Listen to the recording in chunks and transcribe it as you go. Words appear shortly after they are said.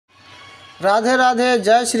Radhe Radhe,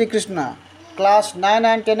 Jai Shri Krishna. Class 9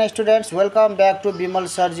 and 10 students, welcome back to Bimal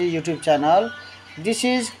Sarji YouTube channel. This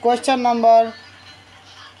is question number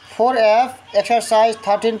 4F, exercise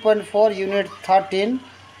 13.4, unit 13,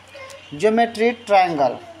 geometry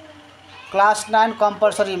triangle. Class 9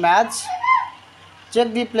 compulsory maths.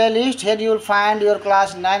 Check the playlist. Here you will find your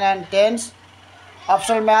class 9 and 10's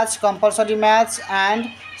optional maths, compulsory maths and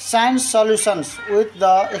science solutions with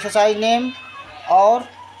the exercise name or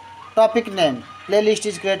topic name. Playlist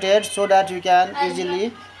is created so that you can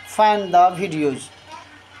easily find the videos.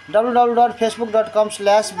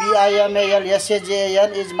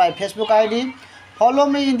 www.facebook.com/BIMALSAJAN is my Facebook ID. Follow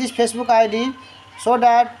me in this Facebook ID so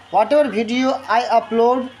that whatever video I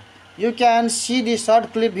upload, you can see the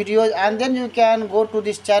short clip videos and then you can go to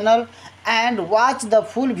this channel and watch the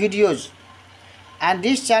full videos. And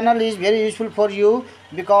this channel is very useful for you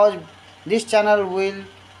because this channel will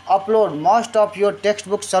upload most of your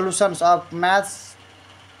textbook solutions of maths,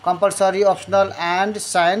 compulsory, optional and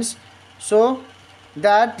science, so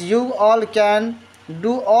that you all can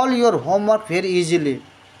do all your homework very easily,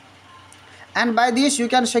 and by this you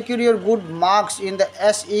can secure your good marks in the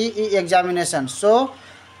SEE examination. So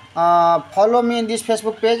follow me in this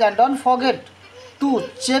Facebook page and don't forget to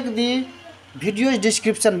check the video's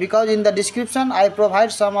description, because in the description I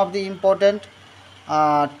provide some of the important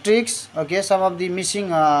tricks, okay, some of the missing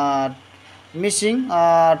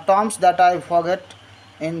terms that I forget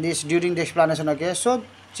in this during the explanation, okay. So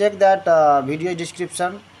check that video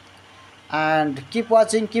description and keep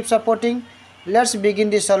watching, keep supporting. Let's begin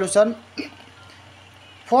the solution.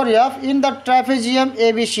 For F, in the trapezium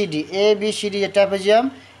ABCD, ABCD is a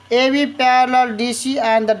trapezium. AB parallel DC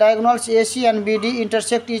and the diagonals AC and BD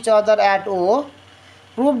intersect each other at O.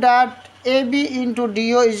 Prove that AB into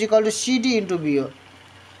DO is equal to CD into BO.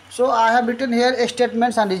 So I have written here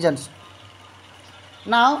statements and regions.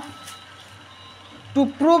 Now to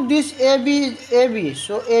prove this AB,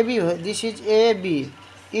 so AB, this is AB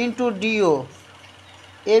into DO,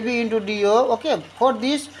 AB into DO, okay. For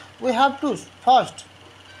this we have to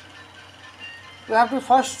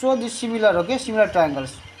first show this similar, okay, similar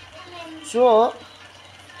triangles. So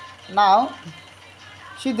now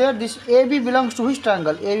see there, this AB belongs to which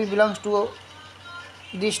triangle? AB belongs to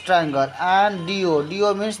this triangle, and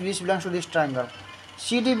DO means this belongs to this triangle.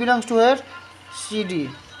 CD belongs to where? CD.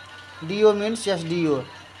 DO means yes, DO,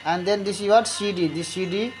 and then this is what? CD, this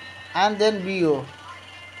CD, and then BO,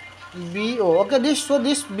 okay. This, so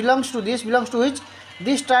this belongs to which?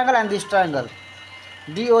 This triangle and this triangle,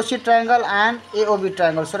 DOC triangle and AOB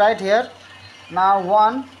triangle. So right here now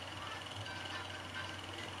one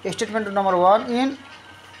statement number 1, in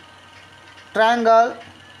triangle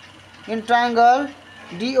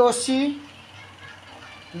DOC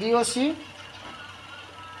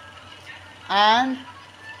and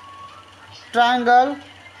triangle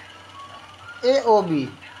AOB,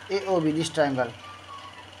 this triangle.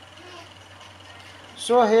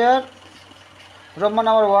 So here Roman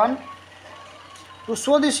number 1, to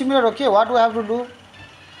show this similar, okay, what we have to do?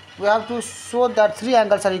 We have to show that three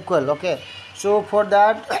angles are equal, okay. So for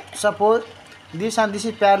that, suppose this and this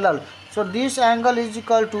is parallel, so this angle is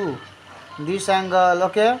equal to this angle,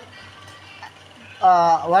 okay.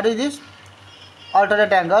 What is this?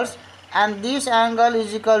 Alternate angles, and this angle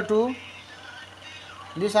is equal to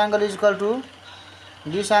this angle,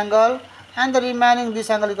 and the remaining this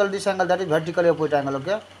angle equal to this angle, that is vertically opposite angle,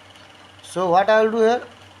 okay. So what I will do here,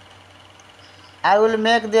 I will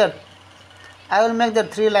make there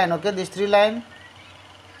three line, okay, this three line,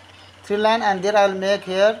 and there I will make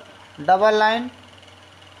here double line,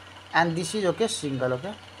 and this is, okay, single,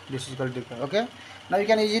 okay, this is equal to equal, okay. Now you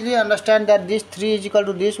can easily understand that this 3 is equal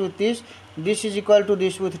to this with this is equal to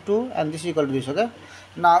this with 2, and this is equal to this, okay.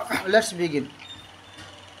 Now let's begin.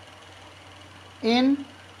 In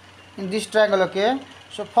this triangle, okay,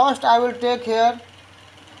 so first I will take here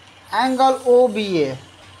angle OBA,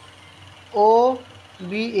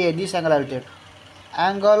 this angle I will take.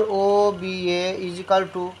 Angle OBA is equal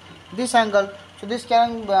to this angle, so this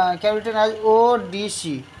can be written as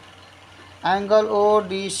ODC, angle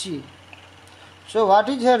ODC. So what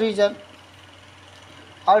is here region?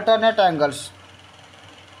 Alternate angles,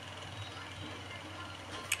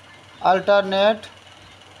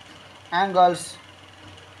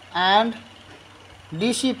 and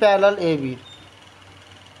DC parallel AB,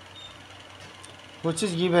 which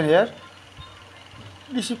is given here,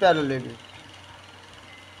 DC parallel AB.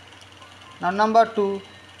 Now number 2,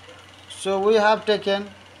 so we have taken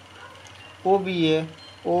OBA,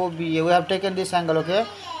 we have taken this angle, okay.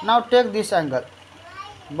 Now take this angle,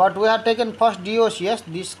 but we have taken first DOC, yes,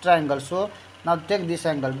 this triangle. So now take this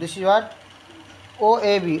angle, this is what?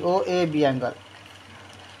 OAB angle.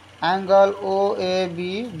 Angle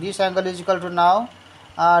OAB, this angle is equal to now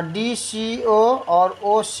DCO or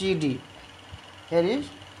OCD. Here is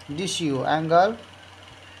DCO, angle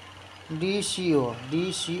DCO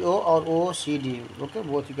or OCD. Okay,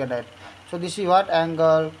 both you can write. So this is what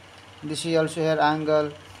angle, this is also here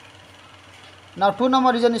angle. Now 2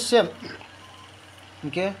 number region is same.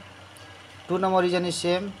 Okay, 2 number region is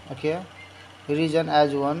same. Okay, region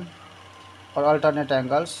as one or alternate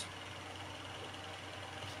angles.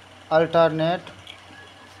 Alternate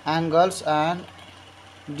angles and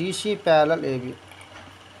DC parallel AB.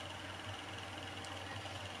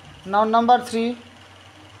 Now number 3,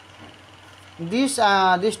 this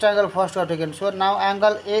triangle first we have taken. So now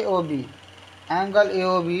angle AOB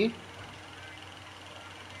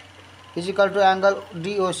is equal to angle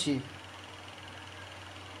DOC.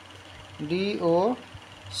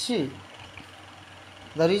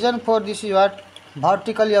 The reason for this is what?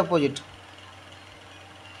 Vertically opposite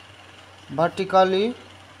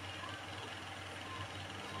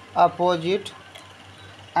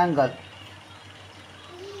angle.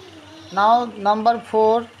 Now number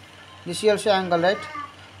 4, this is also angle, right?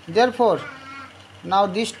 Therefore now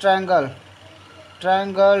this triangle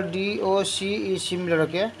DOC is similar,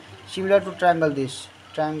 okay, similar to triangle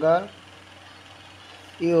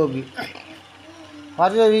AOB.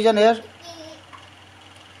 What is the reason here?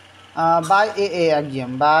 By AA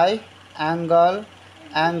axiom, by angle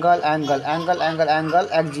axiom,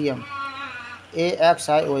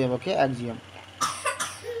 AXIOM, okay, axiom.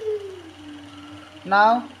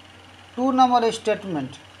 Now 2 number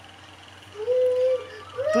statement.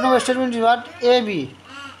 2 number statement is what? AB.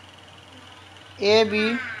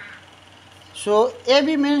 So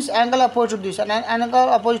AB means angle opposite to this, and angle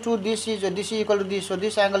opposite to this is equal to this. So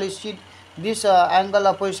this angle is CD. This angle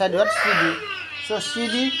opposite side what? CD. So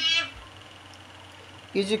CD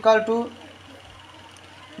is equal to,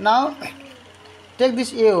 now take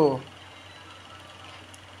this AO.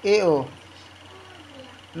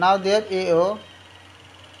 Now there AO,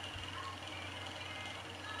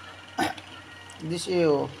 this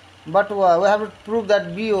AO, but we have to prove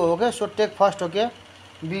that BO. Okay, so take first, okay,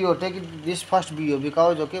 BO, take it, this first BO,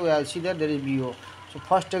 because okay, we will see that there is BO. So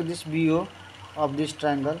first take this BO of this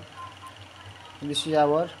triangle. This is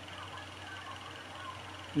our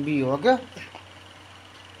BO, okay.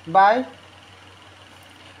 By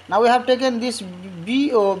now we have taken this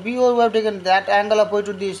BO we have taken that angle opposite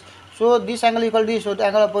to this. So this angle equal to this, so the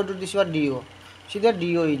angle opposite to this is what? DO. See that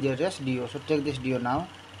DO is there, yes, DO. So take this DO now.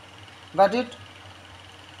 Got it?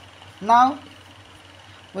 Now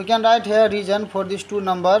we can write here region for these 2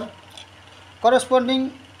 number,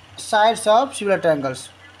 corresponding sides of similar triangles.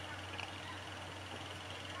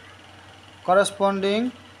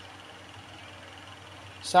 Corresponding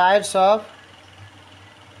sides of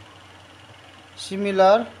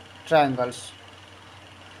similar triangles.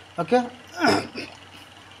 Okay.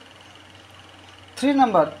 3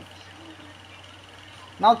 number.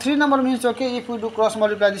 Now 3 number means, okay, if we do cross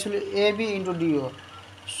multiply, this will be AB into DO.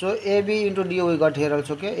 So AB into DO we got here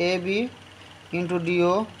also, okay. AB into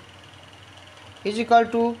DO is equal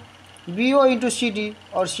to BO into CD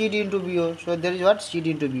or CD into BO. So there is what?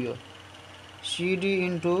 CD into BO. CD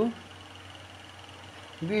into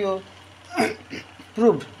BO.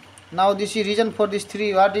 Proved. Now this is reason for this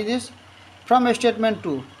 3. What is this? From statement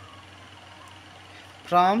 2.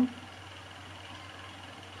 From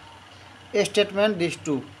a statement this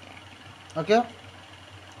 2. Okay.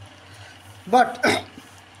 But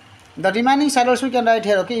the remaining side also we can write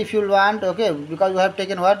here, okay, if you want, okay, because we have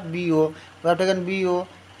taken what? BO. We have taken BO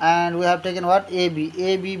and we have taken what?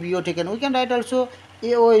 AB, BO taken. We can write also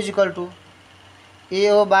AO is equal to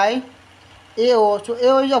AO by AO. So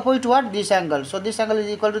AO is opposite to what? This angle. So this angle is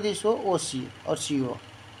equal to this, so OC or CO.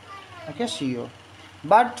 Okay, CO.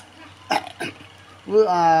 But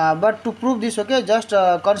but to prove this, okay, just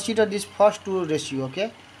consider this first 2 ratio,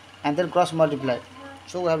 okay, and then cross multiply.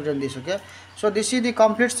 So we have done this, okay. So this is the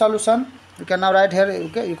complete solution. You can now write here,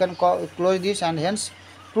 okay. You can close this and hence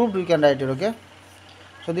proved you can write it, okay.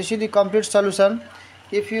 So this is the complete solution.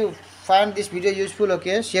 If you find this video useful,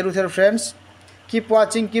 okay, share with your friends. Keep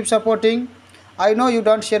watching, keep supporting. I know you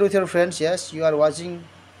don't share with your friends. Yes, you are watching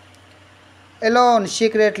alone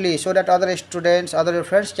secretly, so that other students, other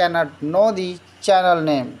friends cannot know the channel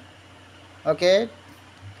name. Okay,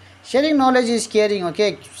 sharing knowledge is caring.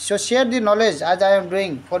 Okay, so share the knowledge as I am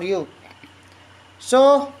doing for you.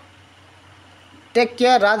 So take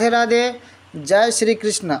care. Radhe Radhe. Jai Shri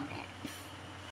Krishna.